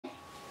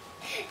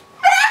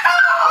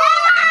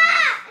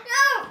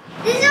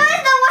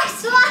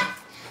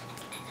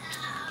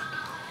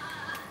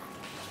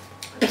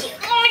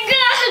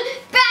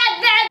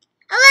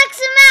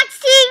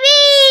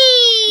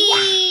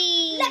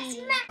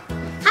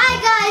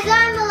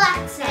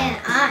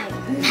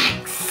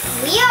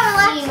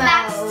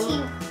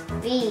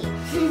Alexamaxtv.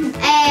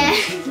 And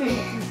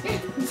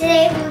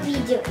today we'll be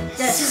doing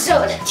the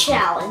soda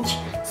challenge.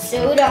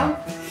 Soda.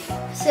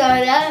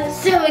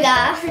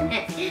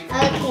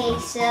 Okay,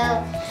 so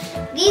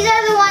these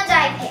are the ones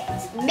I picked.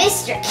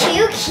 Mr.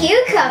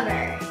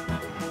 Cucumber.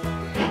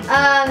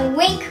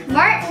 Wink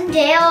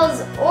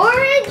Martindale's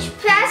Orange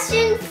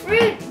Passion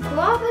Fruit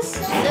Guava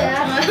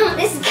Soda.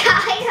 This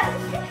guy,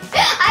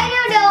 I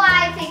don't know why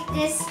I picked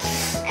this.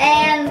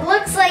 And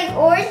looks like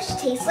orange,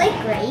 tastes like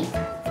grape.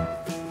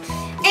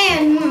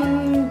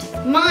 And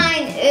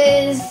mine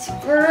is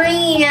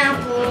green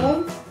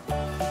apple.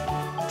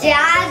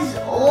 Dad's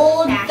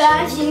Old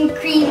Fashioned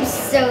Cream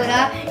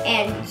Soda.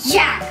 And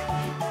Jack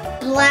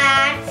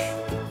Black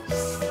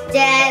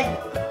Dead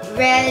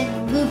Red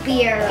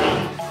Loopy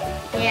Arrow.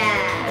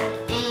 Yeah,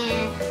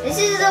 and this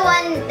is the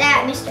one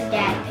that Mr.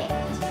 Dad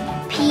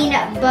picked.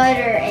 Peanut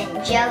butter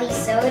and jelly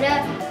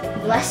soda,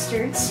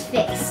 Lester's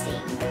fixings.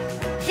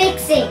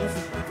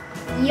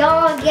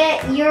 Y'all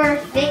get your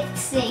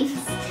fixings.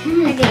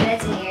 Okay,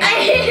 that's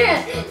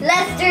weird.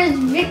 Lester's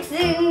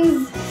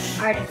fixings,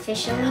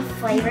 artificially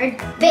flavored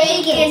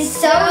bacon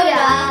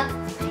soda.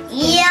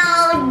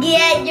 Y'all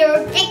get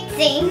your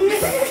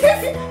fixings.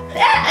 I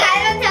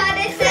don't know how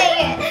to say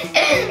it.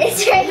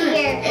 It's right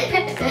here.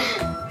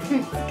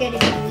 It's gonna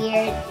be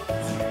weird.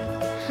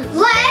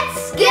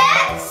 Let's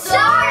get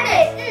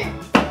started!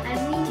 How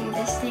do we do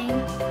this thing?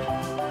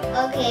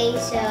 Okay,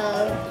 so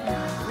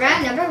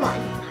round number 1.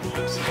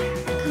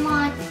 Come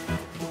on.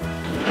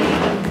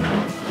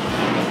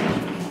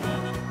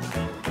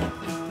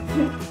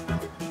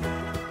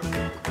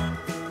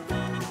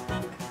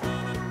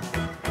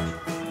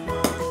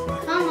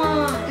 Come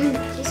on.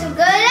 You're so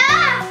good.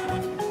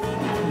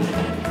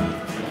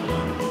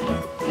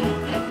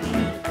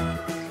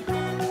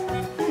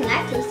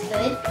 That tastes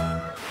good.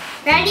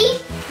 Ready?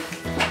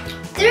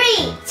 3,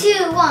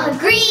 2, 1.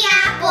 Green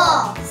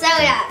apple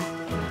soda.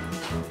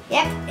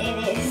 Yep, it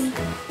is.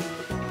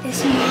 This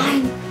is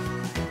mine.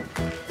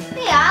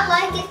 Yeah, I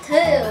like it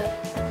too.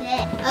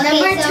 Yeah. Okay,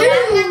 number 2.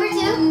 Round number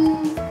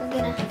 2. We're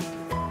gonna.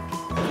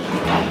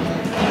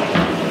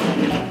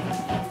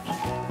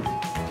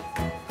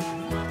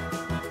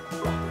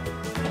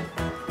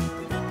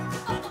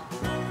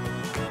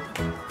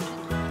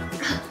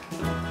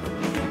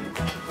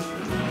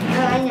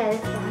 Oh, I know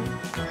this one.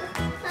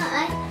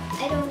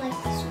 I don't like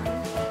this one.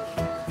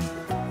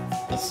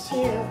 It's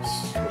too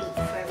sweet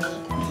for me.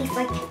 It tastes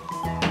like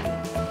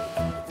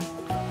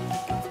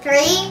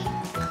 3,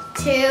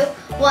 2,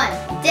 1.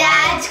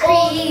 Dad's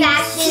Old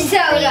Fashioned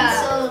soda.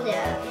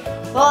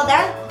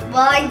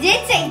 Well, I did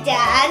say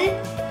Dad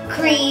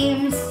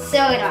cream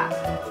soda.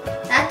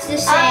 That's the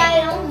same.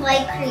 I don't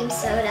like cream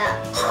soda.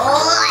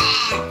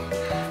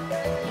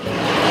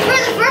 For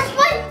the first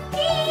one,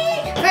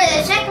 for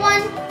the second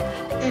one.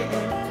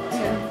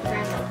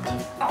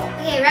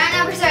 Okay, round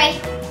number 3.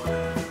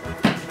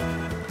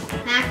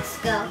 Max,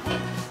 go.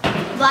 The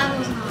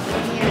bottle's not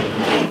in here.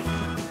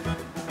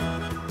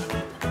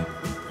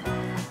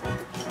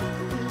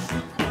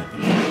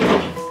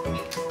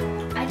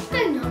 I think I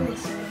know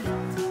this one.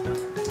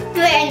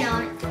 Wait, I know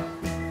it.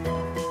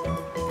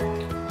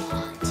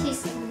 Oh, it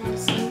tastes like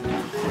medicine.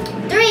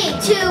 3,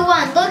 2,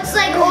 1. Looks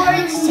like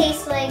orange,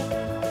 tastes like.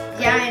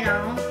 Yeah, I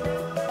know.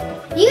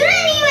 You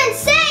didn't even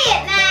say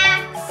it,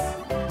 Max.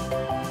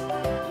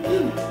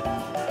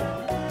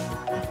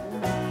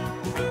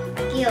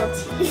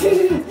 Guilty.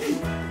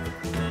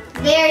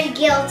 Very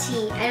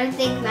guilty. I don't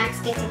think Max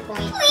gets a point.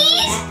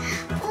 Please?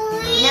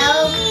 Please?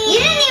 No. You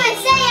didn't even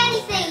say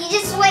anything. You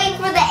just waited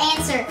for the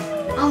answer.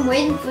 I'm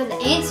waiting for the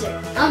answer.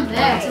 I'm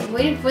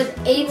waiting for the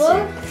answer.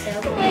 So,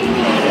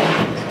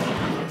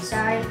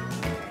 sorry.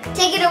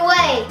 Take it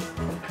away.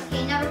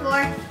 Okay, number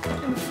 4.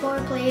 Number 4,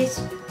 please.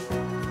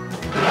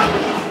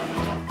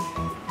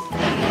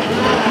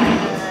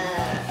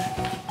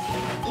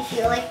 I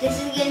feel like this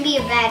is gonna be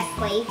a bad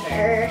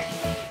flavor.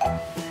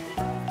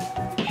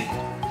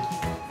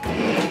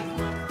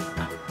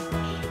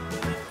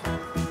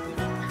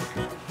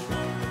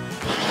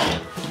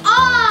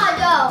 Oh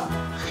no!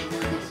 I know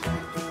this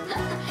one.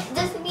 It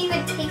doesn't even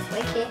taste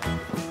like it.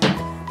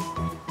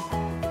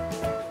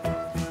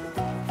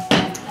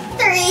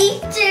 3,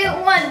 2,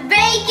 1,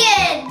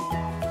 bacon!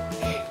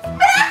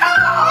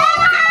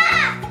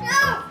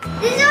 No!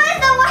 This one is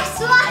the worst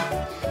one!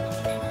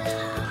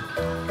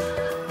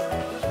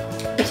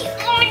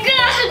 Oh my god!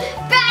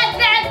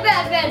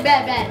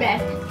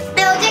 Bad.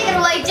 No, take it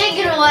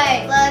away.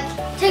 Look,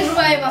 take it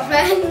away, my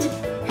friend.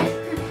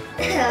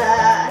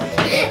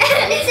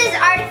 This is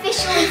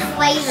artificially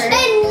flavored.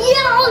 And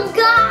you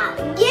got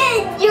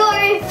get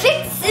your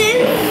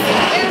fixins.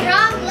 You're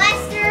wrong,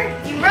 Lester.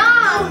 You're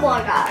wrong. Oh my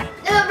god.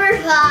 Number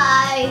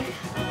 5.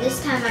 This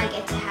time I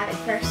get to have it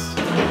first.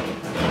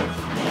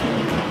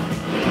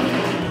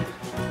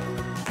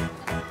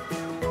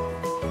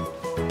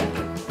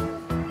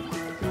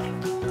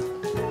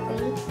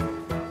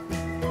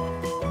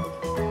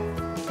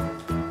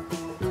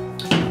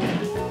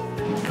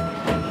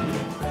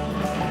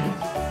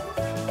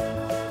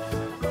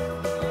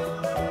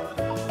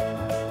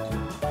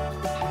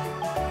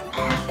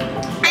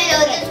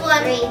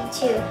 1. 3,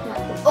 2,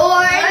 1.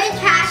 Orange,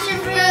 passion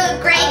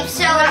fruit, grape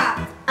soda.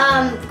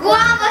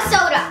 Guava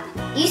soda.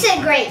 You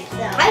said grape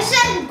though. I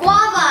said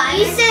guava.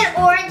 You said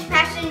orange,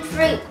 passion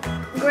fruit,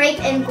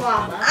 grape, and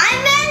guava. I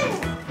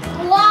meant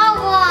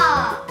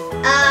guava.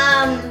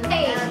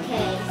 Okay,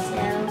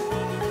 so.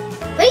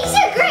 But you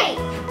said grape.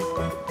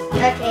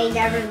 Okay,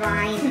 never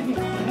mind.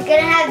 I'm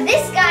gonna have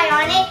this guy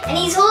on it, and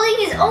he's holding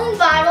his own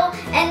bottle,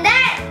 and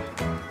that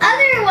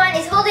other one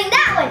is holding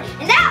that one,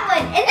 and that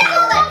one, and that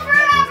one.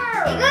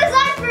 It goes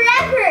on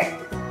forever.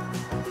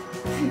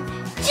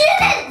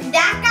 Shouldn't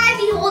that guy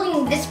be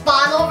holding this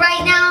bottle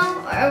right now?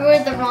 Or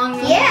we're the wrong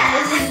owners?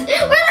 Yeah.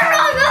 We're the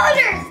wrong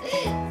owners.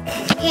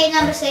 Okay,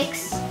 number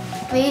 6,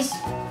 please.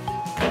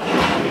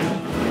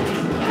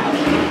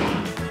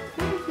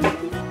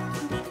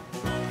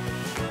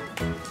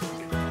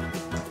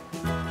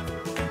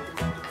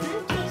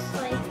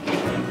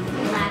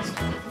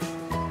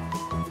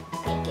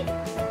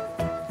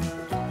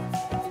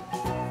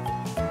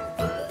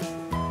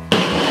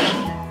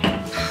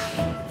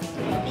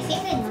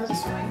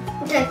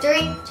 Okay,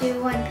 3, 2,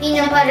 1.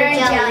 Peanut butter and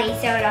jelly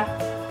soda.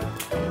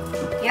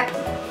 Yep.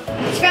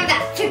 It's from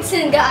that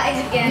fixin'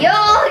 guys again.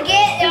 Y'all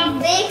get your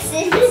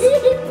fixins.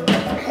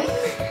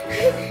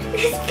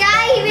 This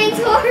guy, he makes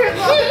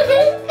horrible.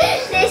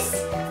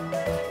 This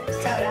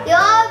soda.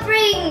 Y'all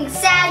bring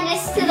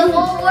sadness to the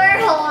whole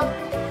world.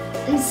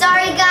 I'm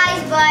sorry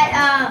guys, but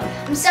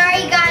I'm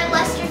sorry God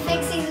Lester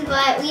Fixings,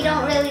 but we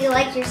don't really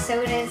like your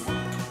sodas.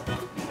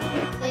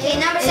 Okay,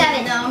 number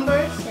 7.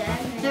 Number 7.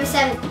 Number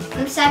 7.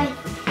 Number 7.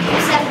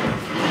 7.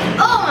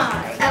 Oh my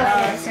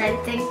gosh, I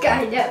think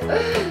I know.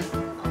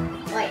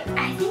 Wait,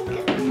 I think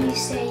you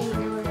say you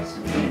know this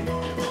one.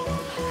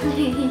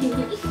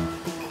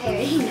 I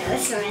already know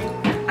this one.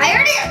 I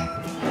already know.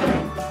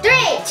 3,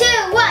 2,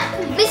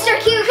 1. Mr.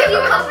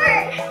 Cucumber.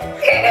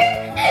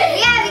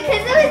 Yeah,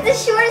 because it was the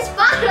shortest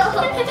bottle.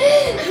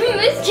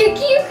 Mr.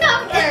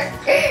 Cucumber.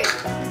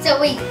 So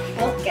we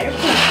both get a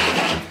piece.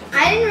 I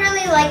didn't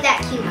really like that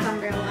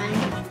cucumber one.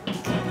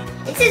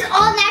 It says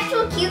all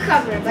natural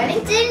cucumber, but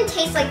it didn't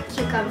taste like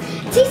cucumber.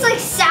 It tastes like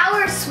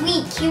sour,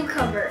 sweet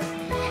cucumber.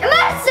 It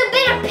must have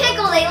been a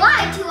pickle. They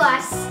lied to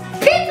us.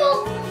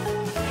 Pickle.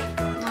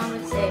 Mom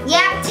would say.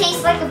 Yeah, it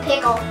tastes like a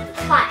pickle.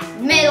 Flat.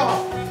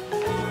 Middle.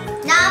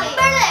 Number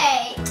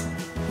 8.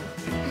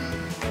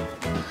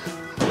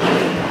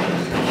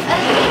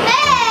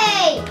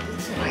 Hey!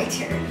 It's my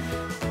turn.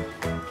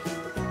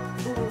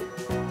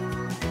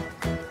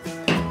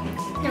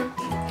 No.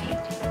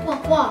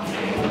 Whoa.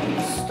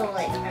 Stole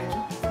it from me.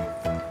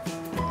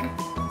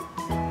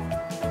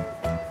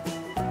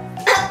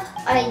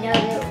 I know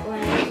that one.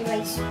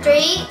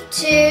 3,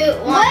 2,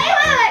 1.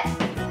 Wait.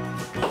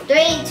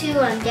 3, 2,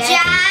 1.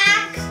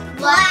 Jack,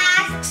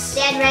 Black,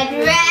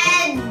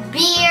 Red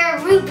beer,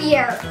 root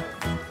beer.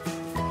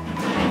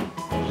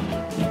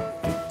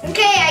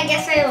 Okay, I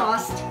guess I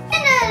lost.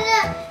 No.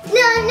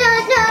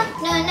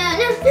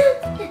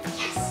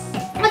 Yes.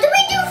 What do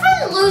we do for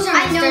the loser? I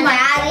know my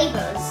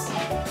flavors.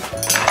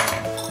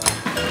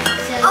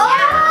 So,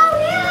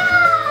 yeah.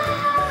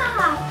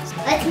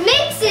 Let's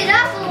mix it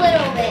up a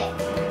little bit.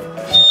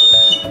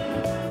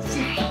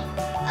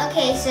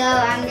 Okay, so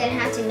I'm gonna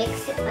have to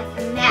mix it like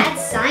a mad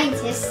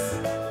scientist.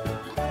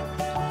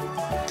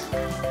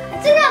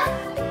 That's enough.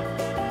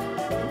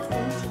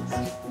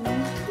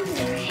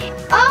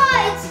 Oh,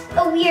 it's a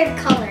weird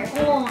color.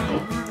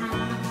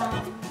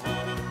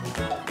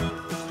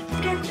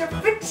 Get your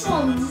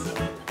fixins.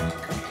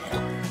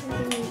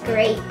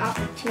 Great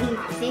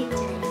opportunity.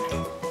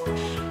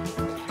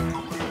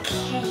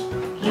 Okay,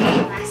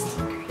 last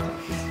ingredient.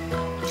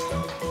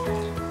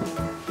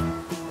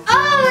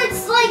 Oh,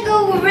 it's like a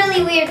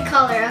really weird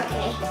color.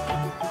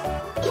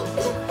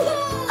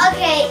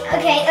 Okay,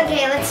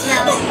 let's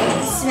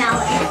smell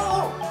it.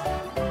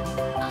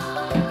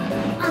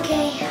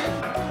 Okay,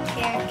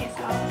 I guess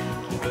I'll.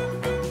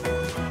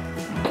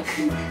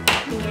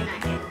 You're not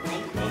gonna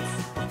like this.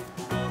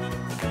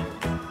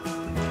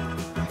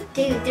 2,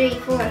 3,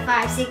 4,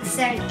 5, 6,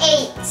 7,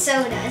 8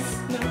 sodas.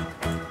 No.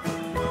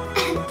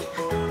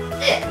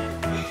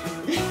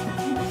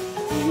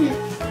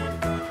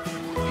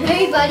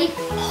 Hey, buddy.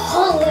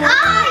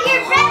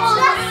 Your breath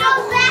smells so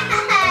bad.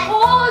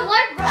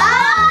 My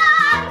breath.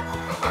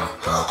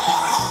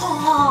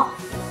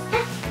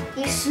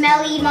 You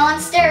smelly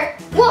monster.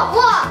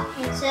 Whoa.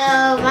 So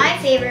my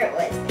favorite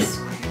was this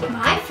one.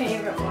 My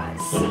favorite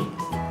was,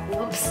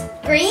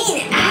 green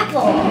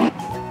apple.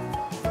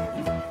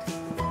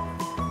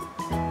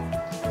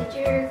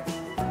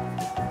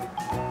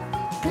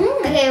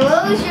 Okay,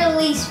 what was your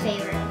least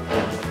favorite?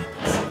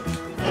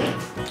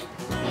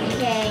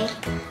 Okay,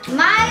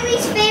 my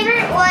least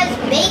favorite was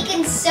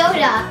bacon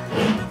soda.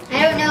 I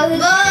don't know who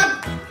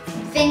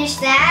finished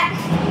that.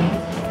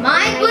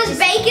 Mine was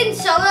bacon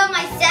soda.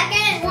 My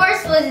second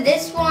worst was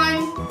this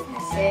one.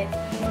 That's it.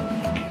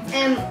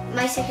 And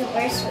my second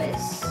worst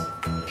was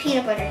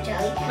peanut butter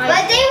jelly.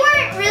 But they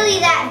weren't really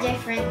that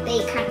different.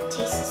 They kind of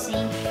taste the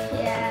same.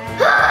 Yeah.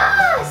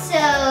 So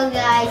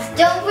guys,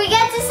 don't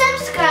forget to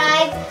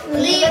subscribe.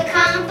 Leave a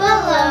comment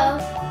below.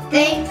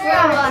 Thanks for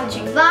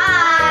watching.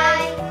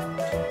 Bye.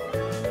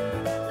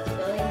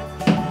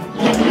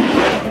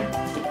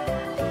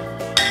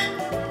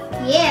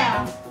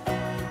 Yeah.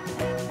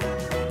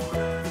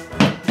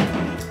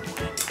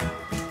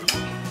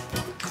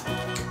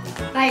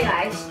 Bye,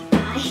 guys.